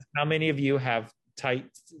How many of you have tight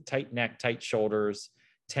neck, tight shoulders,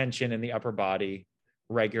 tension in the upper body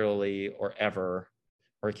regularly or ever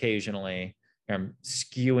or occasionally? I'm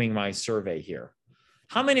skewing my survey here.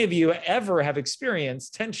 How many of you ever have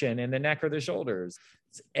experienced tension in the neck or the shoulders?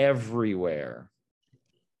 It's everywhere.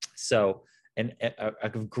 So a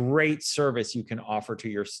great service you can offer to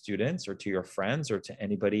your students or to your friends or to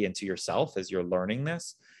anybody and to yourself as you're learning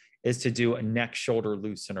this is to do a neck shoulder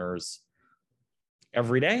looseners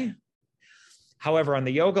every day. However, on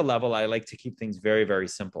the yoga level, I like to keep things very, very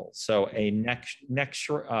simple. So a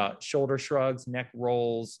shoulder shrugs, neck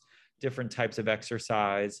rolls, different types of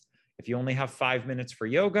exercise. If you only have 5 minutes for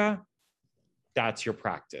yoga, that's your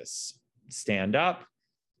practice. Stand up,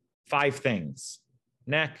 5 things: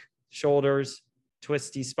 neck, shoulders,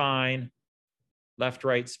 twisty spine, left,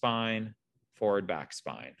 right spine, forward, back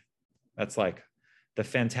spine. That's like the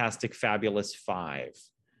fantastic, fabulous 5,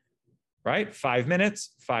 right? 5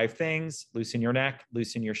 minutes, 5 things: loosen your neck,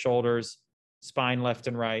 loosen your shoulders, spine left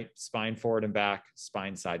and right, spine forward and back,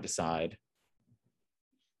 spine side to side.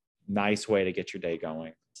 Nice way to get your day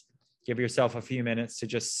going. Give yourself a few minutes to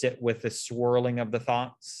just sit with the swirling of the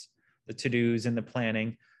thoughts, the to-dos and the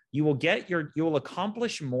planning. You will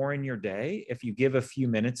accomplish more in your day if you give a few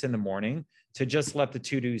minutes in the morning to just let the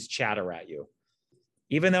to-dos chatter at you.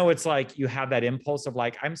 Even though it's like you have that impulse of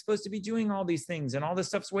like, I'm supposed to be doing all these things and all this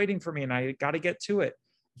stuff's waiting for me and I got to get to it.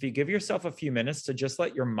 If you give yourself a few minutes to just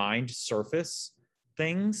let your mind surface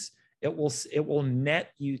things, it will net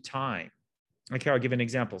you time. Okay, I'll give an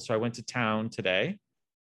example. So I went to town today.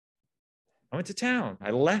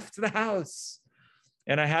 I left the house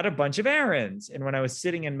and I had a bunch of errands. And when I was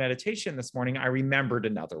sitting in meditation this morning, I remembered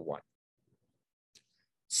another one.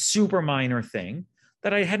 Super minor thing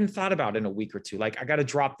that I hadn't thought about in a week or two. Like, I got to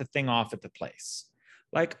drop the thing off at the place.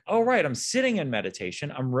 Like, all right, I'm sitting in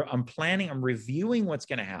meditation. I'm planning, I'm reviewing what's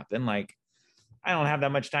going to happen. Like, I don't have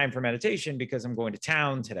that much time for meditation because I'm going to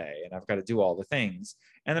town today and I've got to do all the things.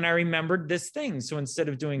 And then I remembered this thing. So instead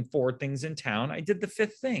of doing 4 things in town, I did the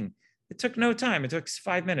 5th thing. It took no time. It took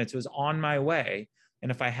 5 minutes. It was on my way.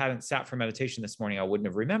 And if I hadn't sat for meditation this morning, I wouldn't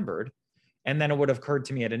have remembered. And then it would have occurred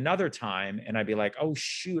to me at another time. And I'd be like, oh,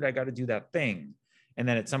 shoot, I got to do that thing. And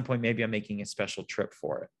then at some point, maybe I'm making a special trip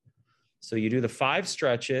for it. So you do the 5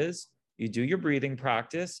 stretches, you do your breathing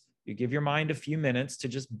practice, you give your mind a few minutes to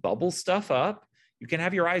just bubble stuff up. You can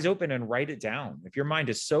have your eyes open and write it down. If your mind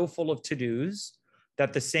is so full of to-dos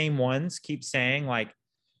that the same ones keep saying like,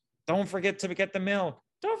 don't forget to get the milk.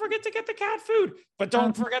 Don't forget to get the cat food, but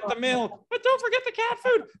don't forget the milk, but don't forget the cat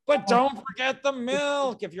food, but don't forget the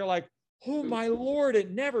milk. If you're like, oh my Lord,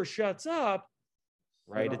 it never shuts up,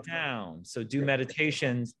 write it down. So do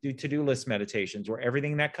meditations, do to-do list meditations where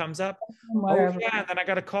everything that comes up, oh yeah, then I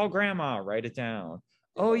got to call grandma, write it down.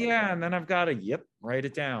 Oh yeah, and then I've got to, write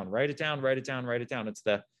it down, write it down, write it down, write it down. It's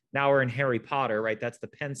now we're in Harry Potter, right? That's the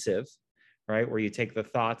pensive, right? Where you take the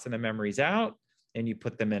thoughts and the memories out and you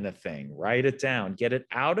put them in a thing, write it down, get it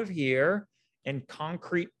out of here and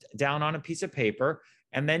concrete down on a piece of paper.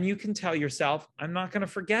 And then you can tell yourself, I'm not going to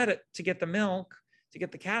forget it to get the milk, to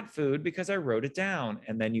get the cat food because I wrote it down.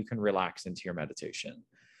 And then you can relax into your meditation.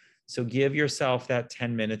 So give yourself that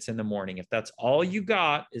 10 minutes in the morning. If that's all you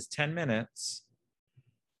got is 10 minutes,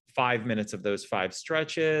 5 minutes of those 5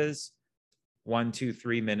 stretches, 1, 2,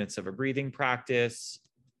 3 minutes of a breathing practice,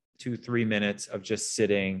 2, 3 minutes of just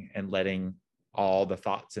sitting and letting all the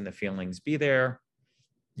thoughts and the feelings be there,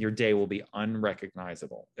 your day will be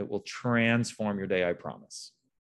unrecognizable. It will transform your day, I promise.